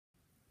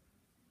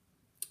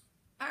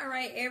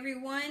right,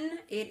 everyone.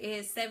 It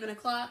is 7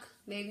 o'clock,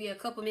 maybe a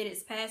couple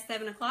minutes past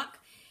 7 o'clock.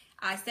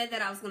 I said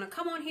that I was going to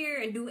come on here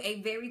and do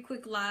a very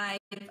quick live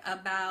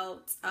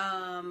about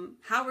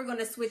how we're going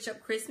to switch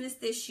up Christmas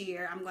this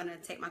year. I'm going to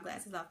take my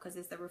glasses off because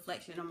it's the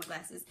reflection on my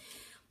glasses.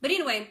 But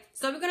anyway,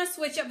 so we're going to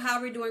switch up how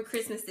we're doing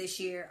Christmas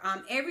this year.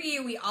 Every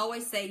year we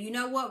always say, you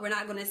know what, we're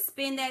not going to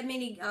spend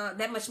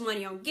that much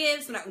money on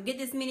gifts. We're not going to get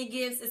this many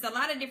gifts. It's a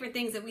lot of different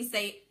things that we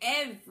say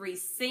every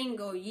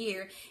single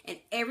year. And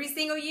every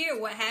single year,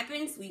 what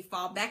happens? We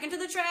fall back into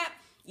the trap.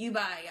 You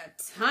buy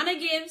a ton of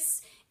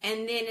gifts.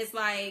 And then it's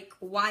like,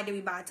 why do we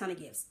buy a ton of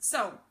gifts?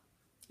 So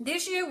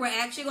this year, we're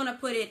actually going to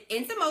put it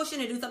into motion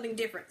and do something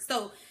different.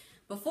 So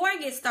before I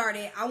get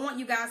started, I want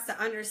you guys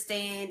to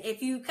understand,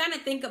 if you kind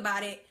of think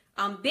about it,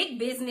 big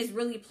business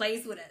really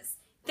plays with us.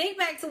 Think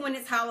back to when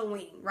it's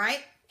Halloween, right?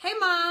 Hey,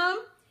 Mom.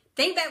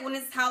 Think back when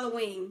it's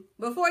Halloween.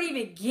 Before it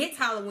even gets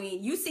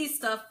Halloween, you see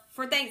stuff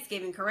for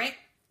Thanksgiving, correct?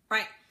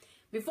 Right.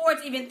 Before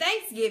it's even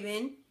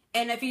Thanksgiving,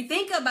 and if you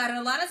think about it,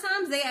 a lot of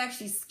times they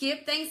actually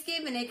skip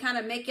Thanksgiving. They kind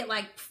of make it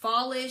like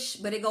fallish,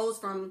 but it goes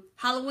from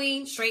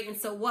Halloween straight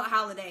into what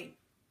holiday?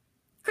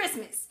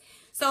 Christmas.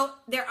 So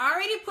they're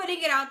already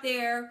putting it out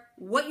there,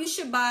 what you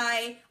should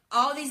buy,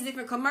 all these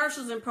different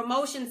commercials and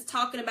promotions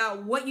talking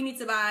about what you need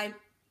to buy,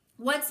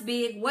 what's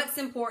big, what's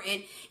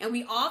important. And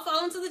we all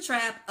fall into the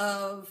trap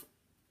of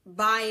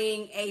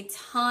buying a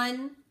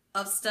ton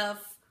of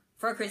stuff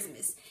for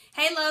Christmas.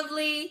 Hey,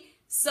 lovely.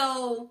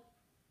 So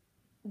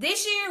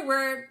this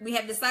year we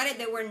have decided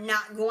that we're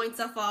not going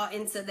to fall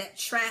into that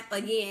trap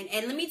again.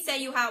 And let me tell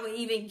you how it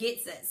even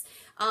gets us.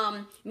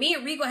 Me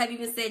and Rico have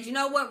even said, you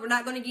know what, we're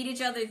not going to get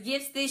each other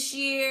gifts this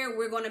year.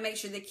 We're going to make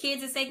sure the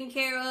kids are taken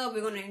care of.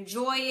 We're going to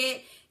enjoy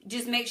it.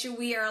 Just make sure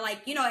we are, like,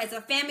 you know, as a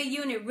family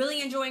unit,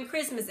 really enjoying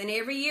Christmas. And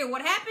every year,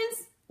 what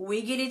happens?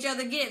 We get each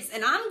other gifts.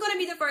 And I'm going to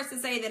be the first to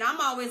say that I'm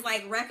always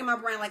like racking my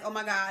brain like, oh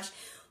my gosh,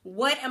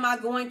 what am I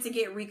going to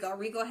get Rico?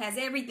 Rico has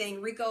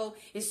everything. Rico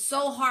is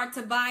so hard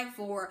to buy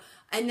for.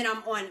 And then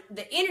I'm on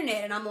the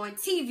internet and I'm on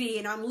TV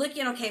and I'm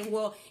looking, okay,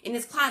 well, in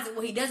this closet,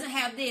 well, he doesn't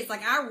have this.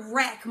 Like, I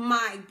rack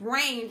my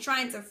brain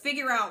trying to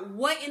figure out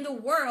what in the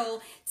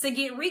world to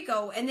get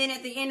Rico. And then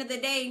at the end of the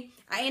day,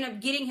 I end up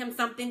getting him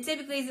something.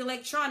 Typically it's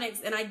electronics,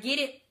 and I get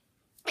it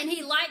and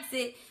he likes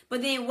it.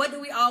 But then what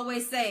do we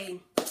always say?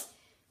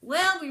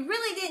 Well, we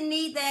really didn't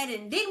need that.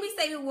 And didn't we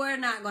say we were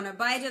not going to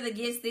buy each other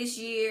gifts this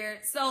year?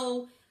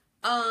 So,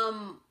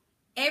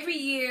 every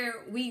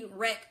year we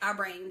wreck our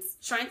brains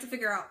trying to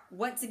figure out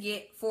what to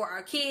get for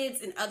our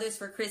kids and others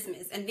for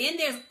Christmas. And then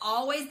there's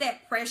always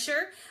that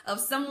pressure of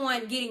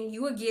someone getting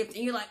you a gift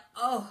and you're like,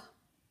 oh,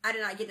 I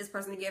did not get this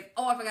person a gift.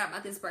 Oh, I forgot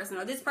about this person.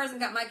 Or this person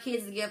got my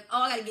kids a gift.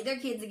 Oh, I got to get their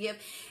kids a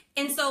gift.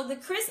 And so the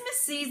Christmas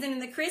season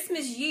and the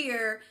Christmas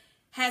year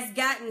has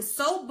gotten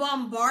so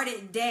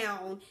bombarded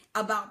down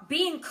about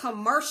being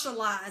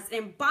commercialized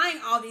and buying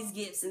all these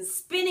gifts and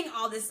spending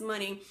all this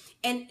money.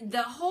 And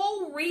the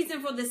whole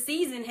reason for the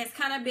season has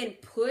kind of been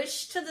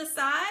pushed to the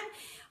side.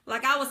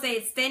 Like I would say,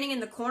 it's standing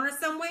in the corner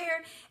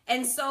somewhere.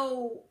 And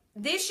so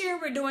this year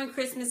we're doing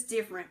Christmas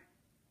different.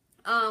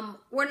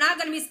 We're not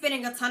going to be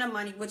spending a ton of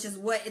money, which is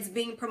what is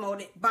being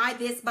promoted. Buy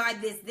this, buy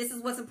this. This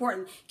is what's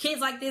important. Kids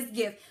like this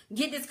gift.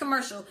 Get this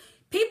commercial.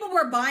 People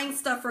were buying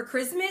stuff for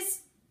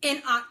Christmas in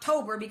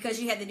October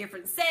because you had the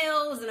different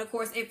sales, and of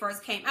course it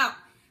first came out.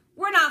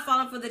 We're not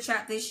falling for the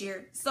trap this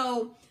year.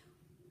 So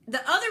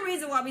the other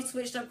reason why we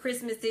switched up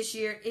Christmas this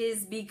year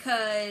is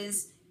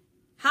because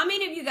how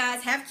many of you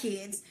guys have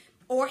kids,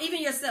 or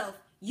even yourself,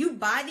 you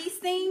buy these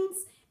things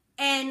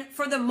and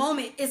for the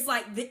moment it's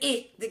like the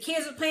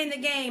kids are playing the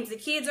games, the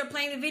kids are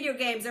playing the video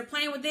games, they're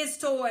playing with this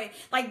toy,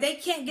 like they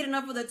can't get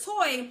enough of the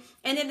toy,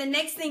 and then the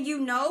next thing you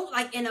know,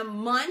 like in a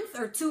month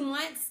or 2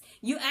 months,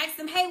 you ask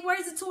them, hey,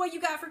 where's the toy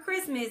you got for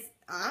Christmas?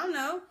 I don't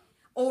know.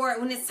 Or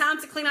when it's time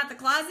to clean out the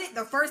closet,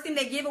 the first thing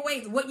they give away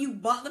is what you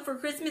bought them for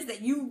Christmas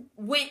that you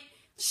went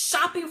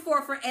shopping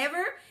for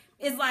forever.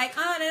 Is like,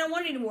 oh, they don't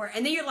want it anymore.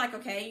 And then you're like,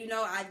 okay, you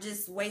know, I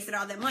just wasted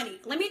all that money.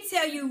 Let me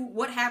tell you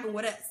what happened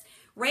with us.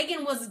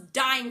 Reagan was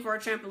dying for a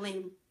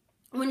trampoline.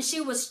 When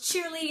she was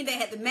cheerleading, they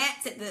had the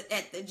mats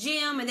at the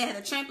gym and they had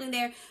a trampoline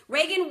there.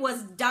 Reagan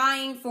was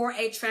dying for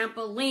a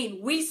trampoline.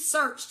 We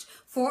searched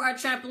for a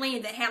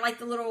trampoline that had like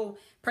the little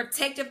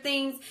protective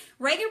things.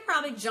 Reagan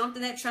probably jumped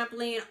in that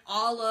trampoline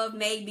all of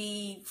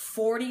maybe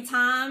 40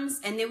 times.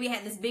 And then we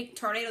had this big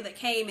tornado that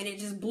came and it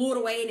just blew it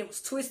away and it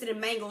was twisted and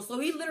mangled. So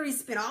we literally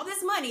spent all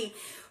this money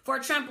for a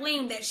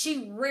trampoline that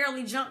she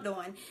rarely jumped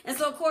on. And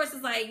so of course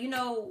it's like, you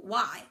know,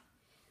 why?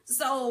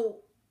 So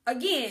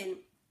again,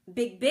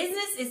 big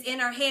business is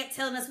in our head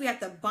telling us we have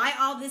to buy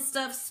all this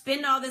stuff,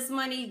 spend all this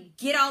money,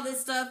 get all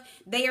this stuff.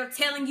 They are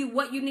telling you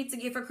what you need to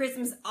get for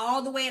Christmas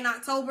all the way in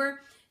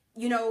October.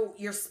 You know,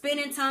 you're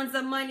spending tons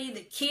of money. The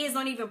kids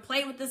don't even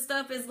play with the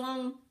stuff as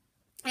long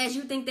as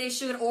you think they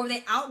should, or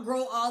they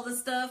outgrow all the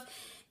stuff.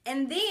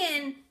 And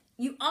then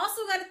you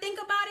also got to think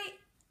about it.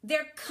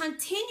 they're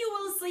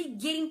continuously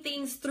getting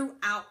things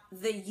throughout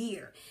the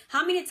year.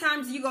 How many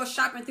times do you go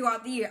shopping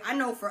throughout the year? I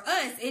know for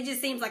us, it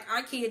just seems like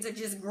our kids are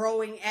just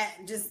growing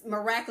at just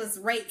miraculous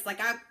rates.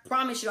 Like, I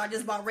promise you, I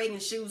just bought Reagan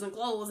shoes and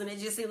clothes, and it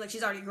just seems like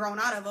she's already grown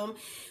out of them,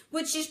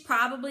 which she's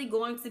probably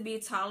going to be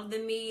taller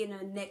than me in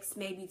the next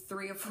maybe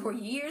 3 or 4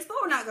 years, but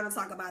we're not going to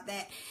talk about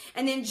that.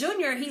 And then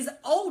Junior, he's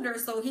older,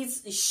 so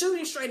he's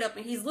shooting straight up,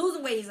 and he's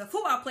losing weight. He's a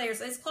football player,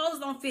 so his clothes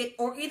don't fit,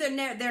 or either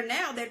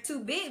they're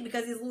too big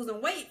because he's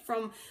losing weight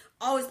from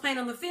always playing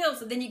on the field,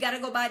 so then you got to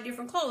go buy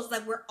different clothes.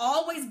 Like, we're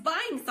always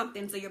buying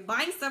something, so you're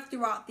buying stuff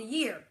throughout the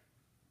year.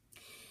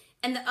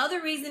 And the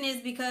other reason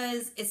is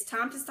because it's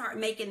time to start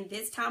making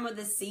this time of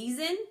the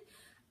season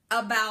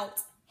about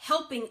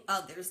helping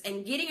others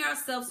and getting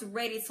ourselves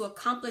ready to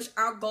accomplish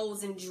our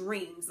goals and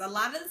dreams. A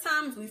lot of the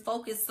times we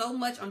focus so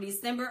much on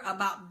December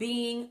about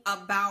being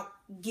about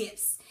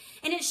gifts.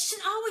 And it should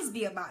always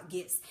be about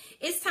gifts.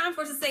 It's time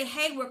for us to say,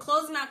 hey, we're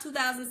closing out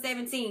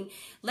 2017.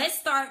 Let's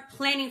start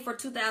planning for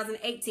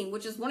 2018,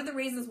 which is one of the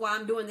reasons why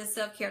I'm doing this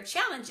self-care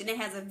challenge. And it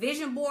has a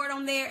vision board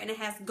on there, and it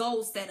has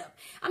goals set up.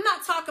 I'm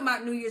not talking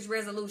about New Year's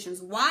resolutions.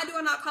 Why do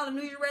I not call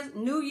them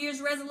New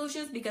Year's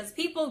resolutions? Because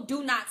people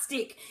do not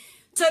stick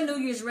to New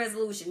Year's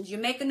resolutions. You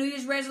make a New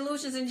Year's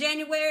resolutions in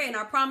January, and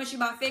I promise you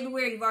by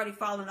February, you've already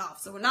fallen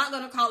off. So we're not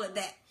going to call it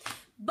that.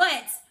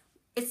 But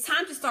it's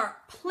time to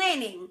start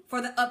planning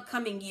for the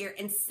upcoming year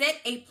and set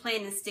a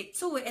plan and stick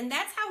to it. And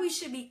that's how we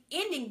should be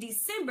ending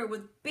December,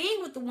 with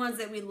being with the ones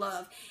that we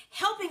love,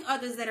 helping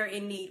others that are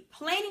in need,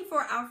 planning for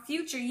our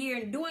future year,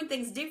 and doing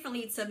things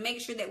differently to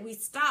make sure that we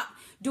stop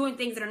doing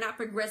things that are not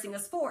progressing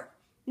us forward.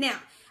 Now,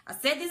 I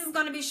said this is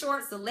going to be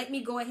short, so let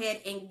me go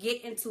ahead and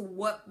get into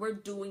what we're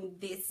doing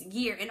this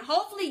year. And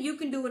hopefully you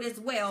can do it as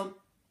well.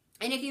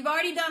 And if you've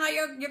already done all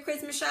your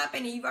Christmas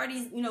shopping and you've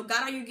already,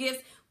 got all your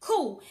gifts,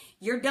 cool,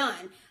 you're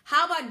done.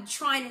 How about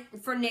trying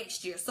it for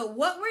next year? So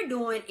what we're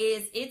doing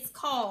is, it's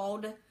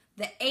called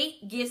the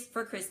 8 gifts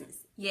for Christmas.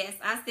 Yes,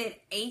 I said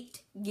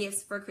 8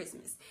 gifts for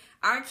Christmas.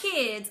 Our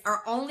kids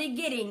are only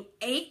getting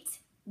 8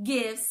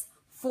 gifts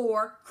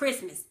for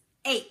Christmas.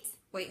 8.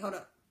 Wait, hold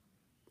up.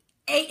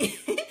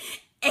 8.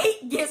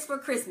 8 gifts for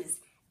Christmas.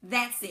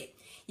 That's it.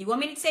 You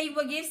want me to tell you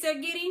what gifts they're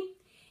getting?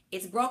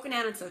 It's broken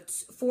down into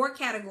 4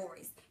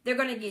 categories. They're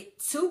going to get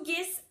 2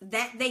 gifts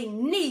that they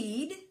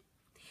need.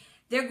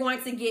 They're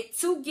going to get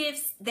 2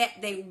 gifts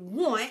that they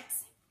want.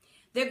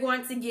 They're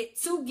going to get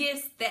 2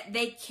 gifts that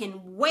they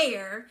can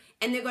wear.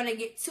 And they're going to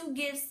get 2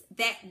 gifts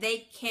that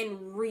they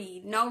can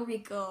read. No,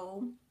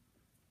 Rico.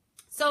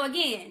 So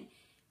again,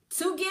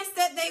 2 gifts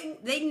that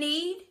they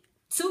need,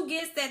 2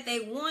 gifts that they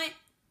want,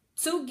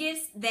 2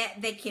 gifts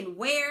that they can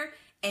wear,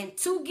 and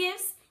 2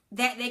 gifts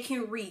that they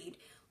can read.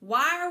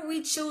 Why are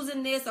we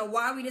choosing this, or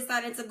why are we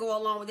deciding to go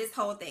along with this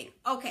whole thing?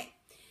 Okay,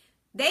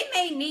 they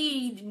may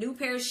need new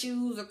pair of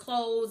shoes or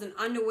clothes and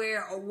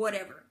underwear or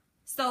whatever.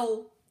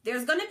 So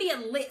there's going to be a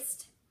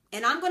list,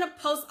 and I'm going to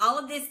post all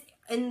of this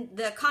in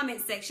the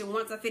comment section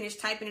once I finish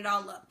typing it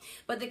all up.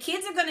 But the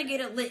kids are going to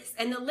get a list,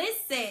 and the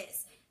list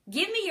says,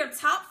 give me your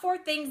top 4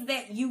 things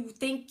that you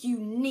think you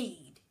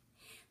need.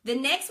 The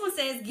next one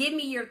says, give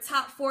me your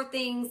top 4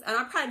 things, and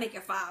I'll probably make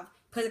it 5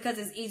 because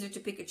it's easier to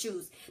pick and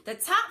choose. The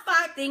top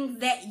 5 things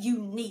that you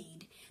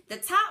need. The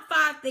top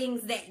 5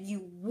 things that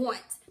you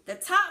want. The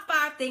top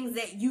 5 things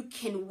that you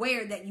can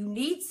wear, that you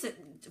need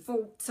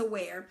to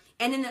wear.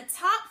 And then the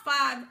top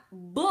 5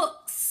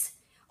 books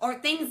or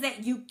things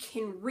that you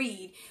can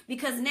read.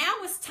 Because now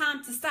it's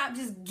time to stop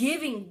just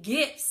giving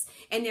gifts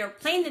and they're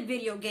playing the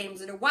video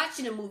games or they're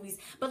watching the movies.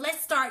 But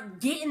let's start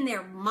getting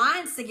their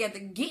minds together,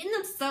 getting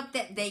them stuff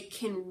that they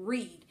can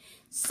read.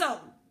 So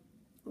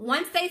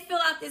once they fill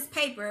out this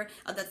paper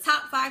of the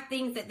top 5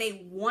 things that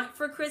they want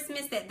for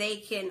Christmas, that they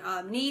can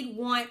need,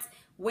 want,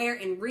 wear,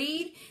 and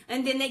read,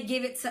 and then they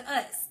give it to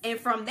us. And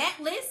from that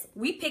list,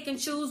 we pick and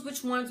choose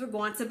which ones we're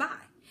going to buy.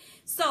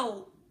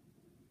 So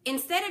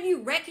instead of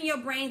you wrecking your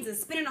brains and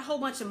spending a whole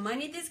bunch of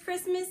money this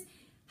Christmas,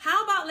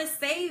 how about let's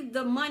save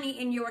the money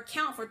in your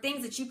account for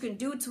things that you can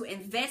do to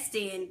invest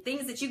in,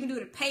 things that you can do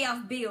to pay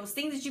off bills,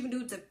 things that you can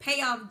do to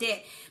pay off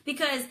debt.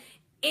 Because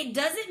it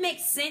doesn't make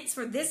sense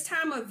for this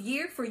time of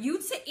year for you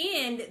to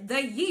end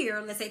the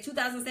year, let's say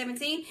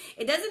 2017,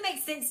 it doesn't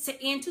make sense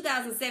to end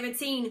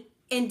 2017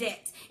 in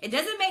debt. It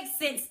doesn't make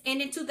sense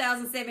ending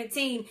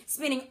 2017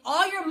 spending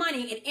all your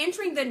money and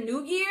entering the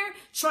new year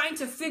trying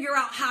to figure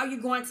out how you're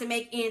going to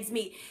make ends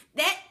meet.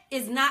 That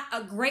is not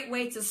a great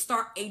way to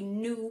start a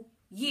new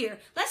year.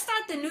 Let's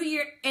start the new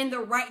year in the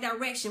right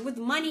direction, with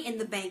money in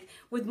the bank,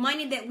 with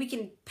money that we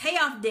can pay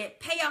off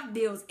debt, pay off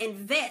bills,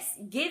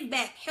 invest, give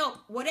back, help,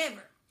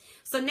 whatever.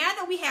 So now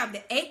that we have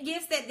the 8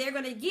 gifts that they're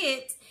going to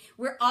get,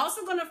 we're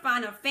also going to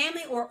find a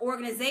family or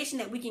organization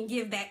that we can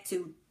give back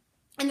to.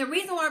 And the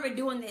reason why we're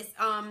doing this,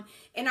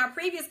 in our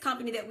previous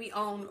company that we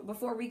owned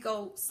before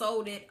Rico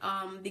sold it,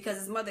 because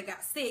his mother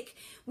got sick,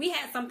 we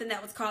had something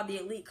that was called the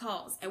Elite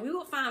Cause. And we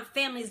would find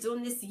families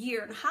during this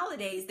year and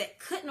holidays that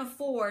couldn't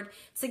afford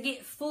to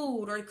get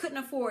food, or couldn't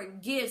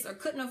afford gifts, or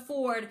couldn't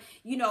afford,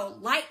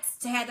 lights,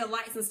 to have their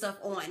lights and stuff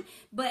on.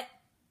 But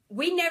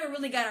we never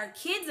really got our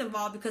kids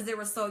involved because they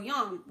were so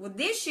young. Well,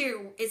 this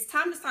year, it's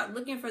time to start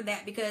looking for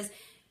that, because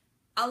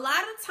a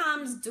lot of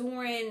times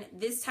during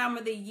this time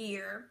of the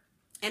year,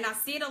 and I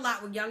see it a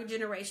lot with younger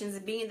generations,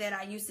 and being that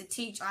I used to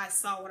teach, I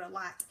saw it a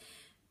lot.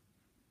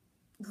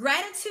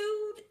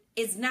 Gratitude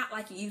is not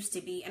like it used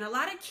to be. And a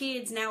lot of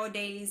kids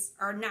nowadays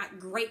are not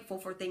grateful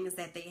for things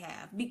that they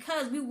have,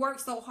 because we work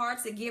so hard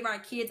to give our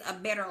kids a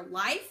better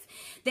life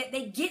that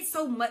they get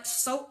so much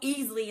so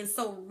easily and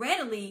so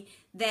readily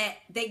that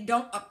they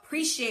don't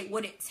appreciate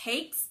what it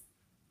takes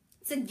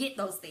to get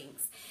those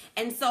things.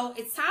 And so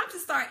it's time to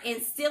start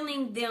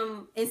instilling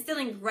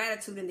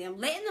gratitude in them,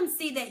 letting them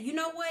see that, you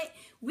know what,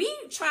 we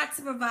try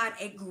to provide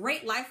a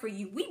great life for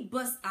you. We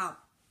bust out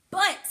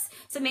butts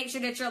to make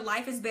sure that your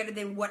life is better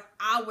than what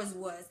ours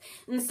was.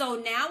 And so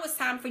now it's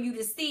time for you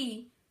to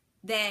see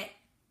that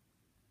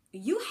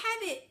you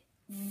have it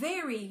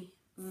very,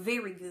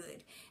 very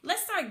good.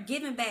 Let's start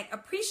giving back,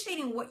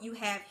 appreciating what you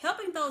have,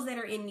 helping those that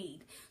are in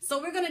need.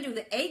 So we're going to do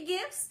the 8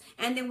 gifts,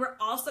 and then we're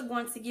also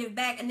going to give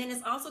back. And then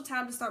it's also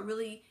time to start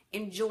really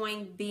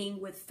enjoying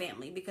being with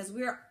family, because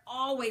we're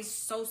always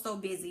so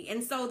busy.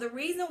 And so the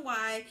reason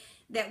why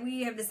that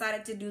we have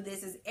decided to do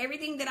this is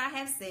everything that I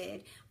have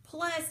said,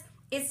 plus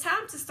it's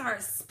time to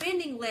start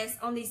spending less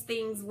on these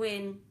things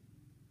when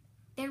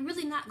they're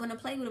really not going to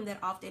play with them that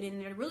often,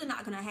 and they're really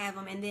not going to have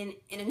them. And then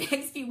in the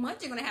next few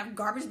months, you're going to have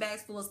garbage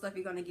bags full of stuff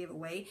you're going to give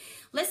away.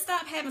 Let's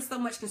stop having so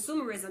much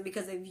consumerism,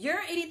 because if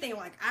you're anything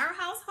like our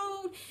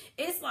household,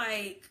 it's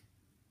like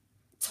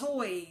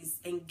toys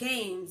and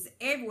games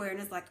everywhere. And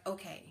it's like,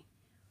 okay,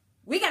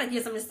 we got to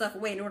give some of this stuff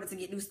away in order to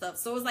get new stuff.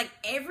 So it's like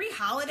every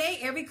holiday,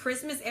 every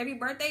Christmas, every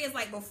birthday, is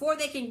like before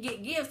they can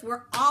get gifts,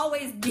 we're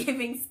always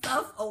giving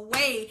stuff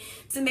away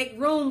to make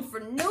room for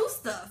new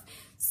stuff.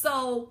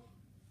 So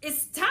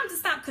it's time to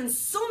stop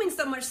consuming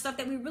so much stuff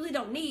that we really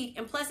don't need.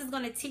 And plus, it's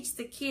going to teach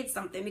the kids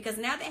something, because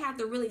now they have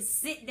to really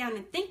sit down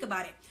and think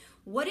about it.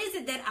 What is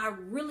it that I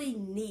really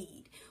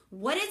need?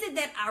 What is it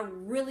that I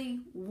really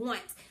want?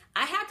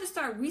 I have to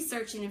start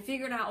researching and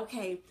figuring out,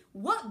 okay,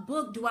 what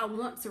book do I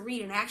want to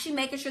read? And actually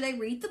making sure they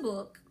read the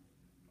book.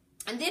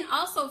 And then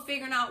also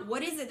figuring out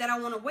what is it that I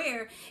want to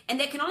wear. And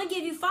they can only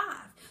give you 5.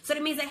 So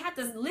that means they have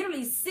to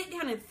literally sit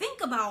down and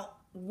think about,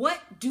 what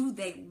do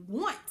they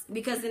want?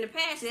 Because in the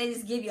past, they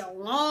just give you a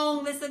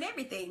long list of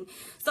everything.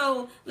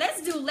 So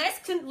let's do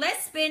less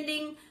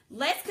spending,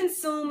 less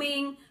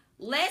consuming,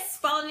 less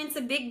falling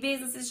into big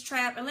businesses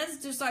trap, and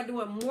let's just start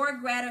doing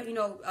more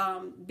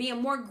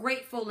being more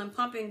grateful and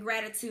pumping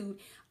gratitude.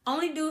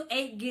 Only do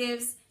 8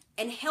 gifts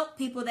and help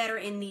people that are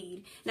in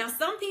need. Now,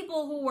 some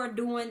people who are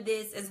doing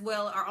this as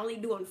well are only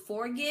doing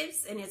 4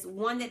 gifts, and it's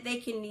one that they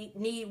can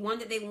need, one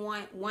that they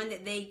want, one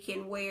that they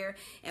can wear,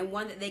 and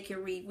one that they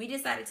can read. We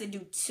decided to do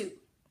 2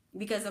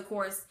 because, of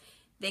course,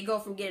 they go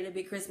from getting a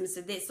big Christmas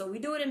to this. So we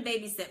do it in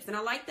baby steps, and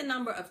I like the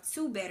number of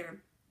 2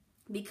 better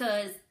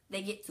because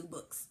they get 2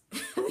 books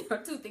or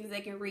 2 things they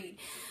can read.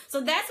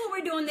 So that's what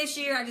we're doing this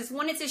year. I just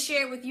wanted to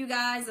share with you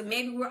guys, and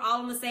maybe we're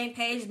all on the same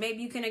page.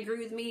 Maybe you can agree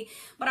with me,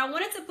 but I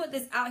wanted to put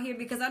this out here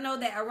because I know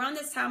that around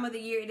this time of the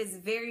year, it is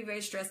very,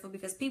 very stressful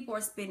because people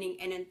are spending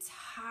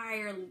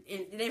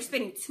they're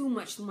spending too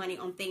much money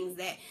on things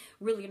that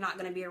really are not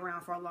going to be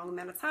around for a long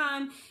amount of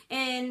time.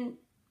 And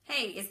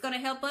hey, it's going to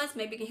help us.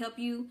 Maybe it can help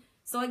you.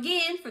 So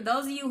again, for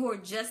those of you who are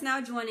just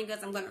now joining us,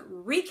 I'm going to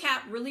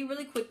recap really,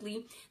 really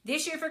quickly.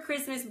 This year for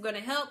Christmas, we're going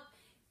to help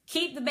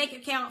keep the bank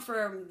account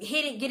from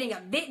getting a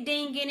big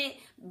ding in it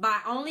by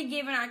only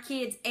giving our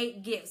kids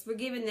 8 gifts. We're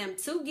giving them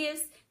 2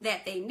 gifts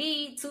that they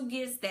need, 2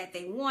 gifts that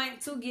they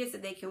want, 2 gifts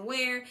that they can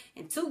wear,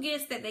 and 2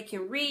 gifts that they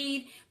can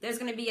read. There's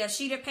going to be a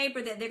sheet of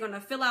paper that they're going to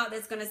fill out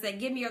that's going to say,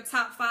 give me your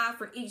top 5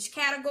 for each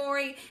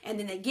category, and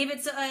then they give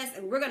it to us,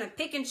 and we're going to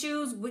pick and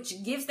choose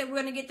which gifts that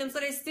we're going to get them, so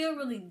they still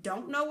really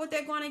don't know what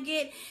they're going to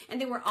get.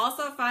 And then we're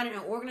also finding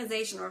an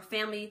organization or a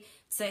family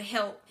to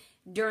help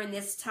during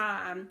this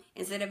time,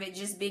 instead of it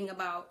just being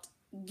about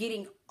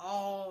getting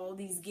all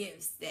these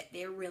gifts that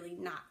they're really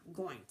not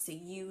going to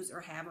use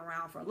or have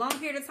around for a long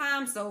period of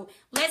time. So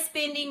less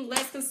spending,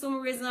 less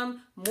consumerism,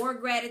 more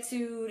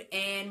gratitude,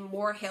 and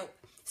more help.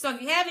 So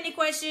if you have any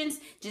questions,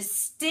 just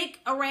stick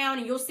around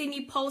and you'll see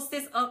me post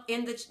this up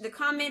in the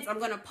comments. I'm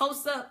going to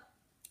post up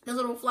the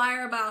little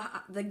flyer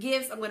about the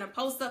gifts. I'm going to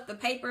post up the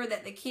paper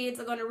that the kids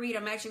are going to read.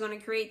 I'm actually going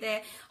to create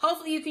that.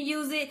 Hopefully you can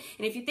use it.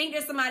 And if you think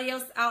there's somebody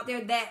else out there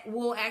that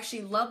will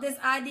actually love this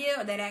idea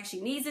or that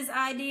actually needs this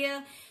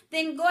idea,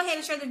 then go ahead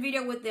and share the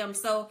video with them.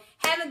 So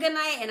have a good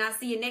night, and I'll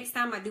see you next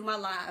time I do my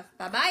live.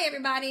 Bye-bye,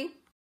 everybody.